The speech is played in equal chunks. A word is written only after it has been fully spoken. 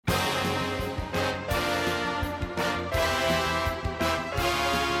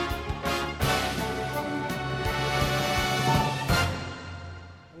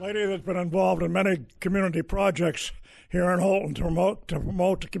lady that's been involved in many community projects here in Houlton to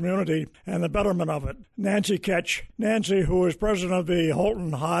promote the community and the betterment of it. Nancy Ketch. Nancy, who is president of the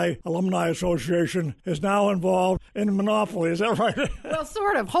Houlton High Alumni Association, is now involved in Monopoly. Is that right? Well,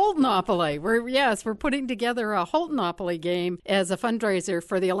 sort of. Houltonopoly. We're putting together a Houltonopoly game as a fundraiser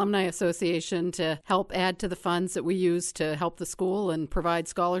for the Alumni Association to help add to the funds that we use to help the school and provide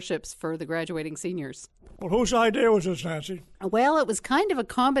scholarships for the graduating seniors. Well, whose idea was this, Nancy? Well, it was kind of a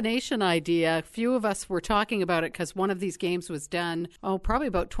combination idea. A few of us were talking about it because one of these games was done, probably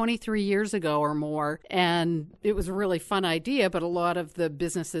about 23 years ago or more. And it was a really fun idea, but a lot of the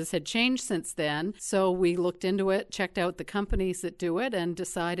businesses had changed since then. So we looked into it, checked out the companies that do it, and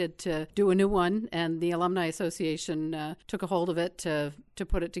decided to do a new one. And the Alumni Association took a hold of it to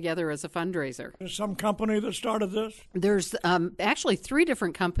put it together as a fundraiser. There's some company that started this? There's actually 3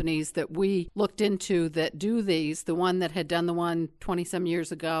 different companies that we looked into that do these. The one that had done the one 20-some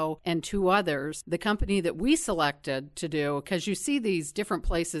years ago and 2 others. The company that we selected to do, because you see these different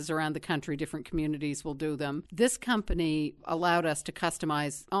places around the country, different communities will do them. This company allowed us to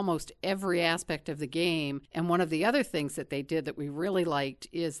customize almost every aspect of the game. And one of the other things that they did that we really liked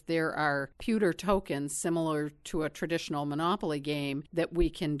is there are pewter tokens similar to a traditional Monopoly game that we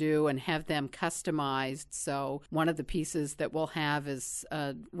can do and have them customized. So one of the pieces that we'll have is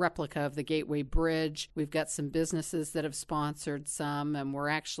a replica of the Gateway Bridge. We've got some businesses that have sponsored some, and we're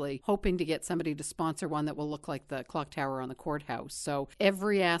actually hoping to get somebody to sponsor one that will look like the clock tower on the courthouse. So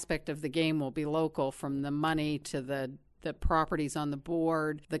every aspect of the game will be local, from the money to the properties on the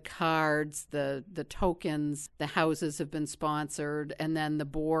board, the cards, the tokens, the houses have been sponsored, and then the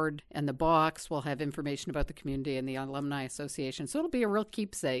board and the box will have information about the community and the Alumni Association. So it'll be a real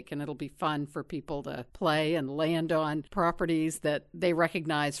keepsake, and it'll be fun for people to play and land on properties that they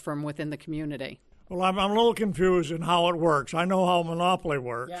recognize from within the community. Well, I'm a little confused in how it works. I know how Monopoly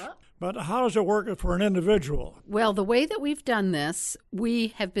works. Yeah. But how does it work for an individual? Well, the way that we've done this, we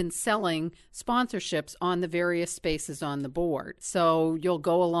have been selling sponsorships on the various spaces on the board. So you'll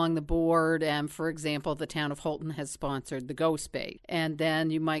go along the board and, for example, the town of Houlton has sponsored the Go Space. And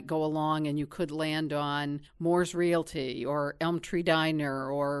then you might go along and you could land on Moore's Realty or Elm Tree Diner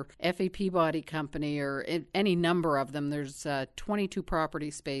or F.A. Peabody Company or any number of them. There's 22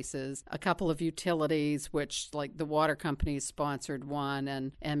 property spaces, a couple of utilities, which like the water companies sponsored one,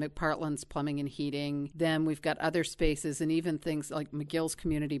 and McPartland's Plumbing and Heating. Then we've got other spaces, and even things like McGill's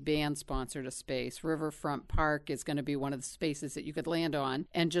Community Band sponsored a space. Riverfront Park is going to be one of the spaces that you could land on.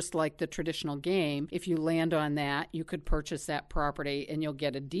 And just like the traditional game, if you land on that, you could purchase that property and you'll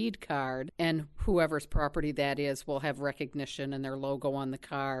get a deed card, and whoever's property that is will have recognition and their logo on the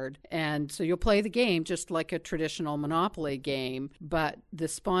card. And so you'll play the game just like a traditional Monopoly game, but the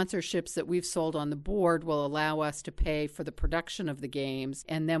sponsorships that we've sold on the board will allow us to pay for the production of the games.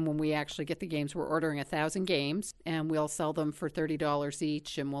 And then when we actually get the games, we're ordering 1,000 games, and we'll sell them for $30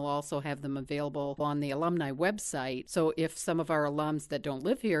 each, and we'll also have them available on the alumni website. So if some of our alums that don't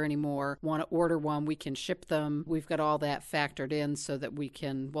live here anymore want to order one, we can ship them. We've got all that factored in so that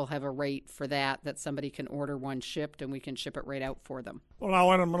we'll have a rate for that somebody can order one shipped, and we can ship it right out for them. Well,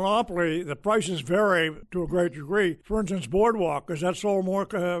 now in a Monopoly, the prices vary to a great degree. For instance, Boardwalk, is that sold more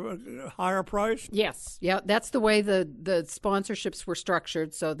higher price? Yes. Yeah, that's the way the sponsorships were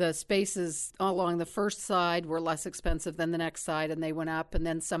structured. So the spaces along the first side were less expensive than the next side, and they went up. And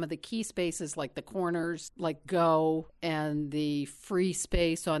then some of the key spaces like the corners, like Go, and the free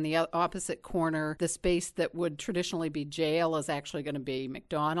space on the opposite corner, the space that would traditionally be jail is actually going to be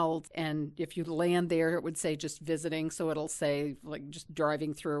McDonald's. And if you land there, it would say just visiting, so it'll say like just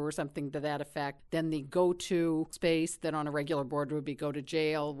driving through or something to that effect. Then the go-to space that on a regular board would be go to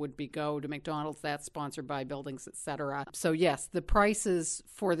jail, would be go to McDonald's. That's sponsored by buildings, etc. So yes, the prices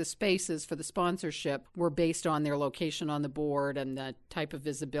for the spaces for the sponsorship were based on their location on the board and the type of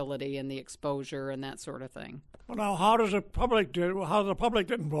visibility and the exposure and that sort of thing. Well, now, how does the public get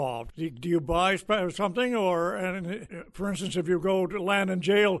involved? Do you buy something, or, for instance, if you go to land in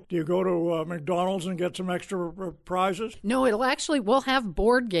jail, do you go to McDonald's and get some extra prizes? No, we'll have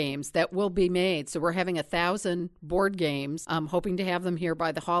board games that will be made. So we're having 1,000 board games. I'm hoping to have them here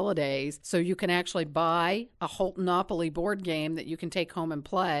by the holidays. So you can actually buy a Houltonopoly board game that you can take home and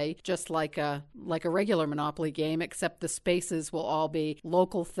play, just like a regular Monopoly game, except the spaces will all be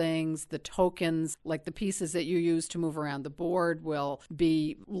local things. The tokens, like the pieces that you use to move around the board, will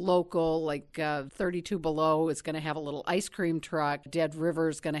be local. Like 32 Below is going to have a little ice cream truck. Dead River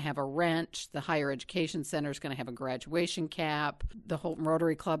is going to have a wrench. The Higher Education Center is going to have a graduation cap. The Houlton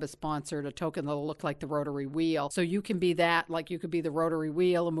Rotary Club has sponsored a token that'll look like the Rotary Wheel. So you can be that, like you could be the Rotary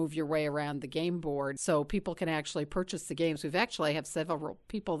Wheel and move your way around the game board. So people can actually purchase the games. We've actually have several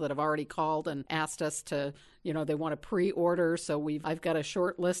people that have already called and asked us to, they want to pre-order. So I've got a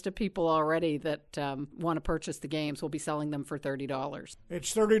short list of people already that want to purchase the games. We'll be selling them for $30.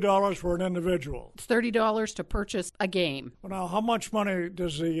 It's $30 for an individual. It's $30 to purchase a game. Well, now, how much money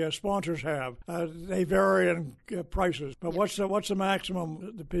does the sponsors have? They vary in prices, but what's the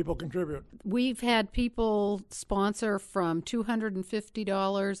maximum that people contribute? We've had people sponsor from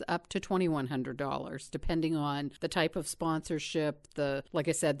 $250 up to $2,100, depending on the type of sponsorship, like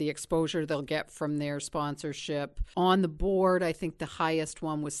I said, the exposure they'll get from their sponsorship. On the board, I think the highest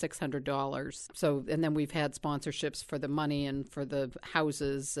one was $600. So, and then we've had sponsorships for the money and for the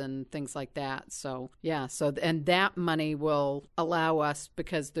houses and things like that. So, yeah. So, and that money will allow us,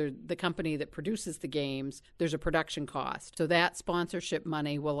 because the company that produces the games, there's a production cost. So that sponsorship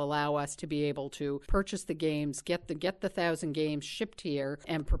money will allow us to be able to purchase the games, get the 1,000 games shipped here,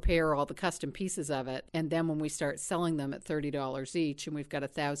 and prepare all the custom pieces of it. And then when we start selling them at $30 each, and we've got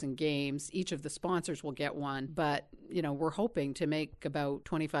 1,000 games, each of the sponsors will get one. But, we're hoping to make about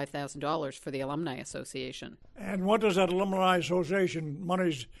 $25,000 for the Alumni Association. And what does that Alumni Association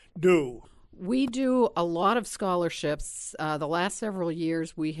monies do? We do a lot of scholarships. The last several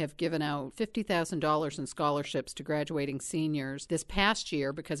years, we have given out $50,000 in scholarships to graduating seniors. This past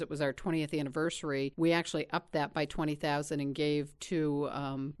year, because it was our 20th anniversary, we actually upped that by $20,000 and gave two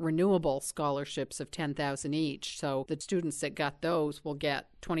renewable scholarships of $10,000 each. So the students that got those will get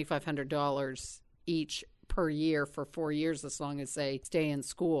 $2,500 each per year for 4 years as long as they stay in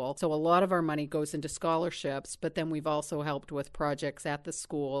school. So a lot of our money goes into scholarships, but then we've also helped with projects at the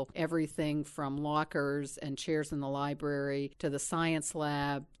school, everything from lockers and chairs in the library to the science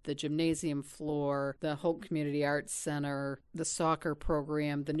lab, the gymnasium floor, the Houlton Community Arts Center, the soccer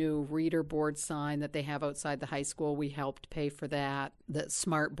program, the new reader board sign that they have outside the high school. We helped pay for that. The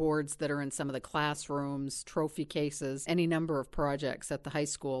smart boards that are in some of the classrooms, trophy cases, any number of projects at the high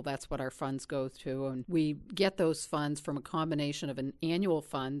school. That's what our funds go to. And we get those funds from a combination of an annual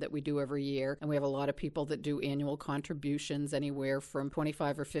fund that we do every year. And we have a lot of people that do annual contributions, anywhere from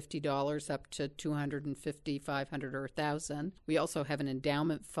 $25 or $50 up to $250, $500, or $1,000. We also have an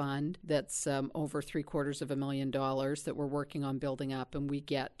endowment fund that's over $750,000 that we're working on building up, and we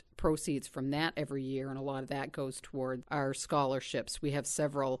get proceeds from that every year, and a lot of that goes toward our scholarships. We have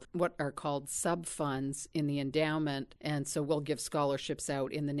several what are called sub-funds in the endowment, and so we'll give scholarships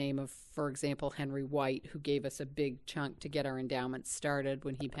out in the name of, for example, Henry White, who gave us a big chunk to get our endowment started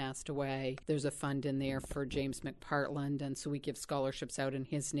when he passed away. There's a fund in there for James McPartland, and so we give scholarships out in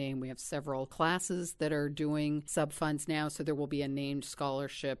his name. We have several classes that are doing sub-funds now, so there will be a named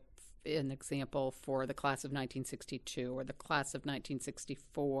scholarship, an example for the class of 1962 or the class of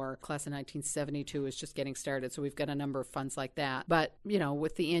 1964. Class of 1972 is just getting started, so we've got a number of funds like that. But,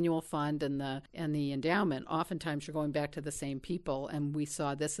 with the annual fund and the endowment, oftentimes you're going back to the same people, and we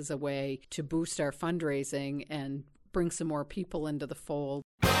saw this as a way to boost our fundraising and bring some more people into the fold.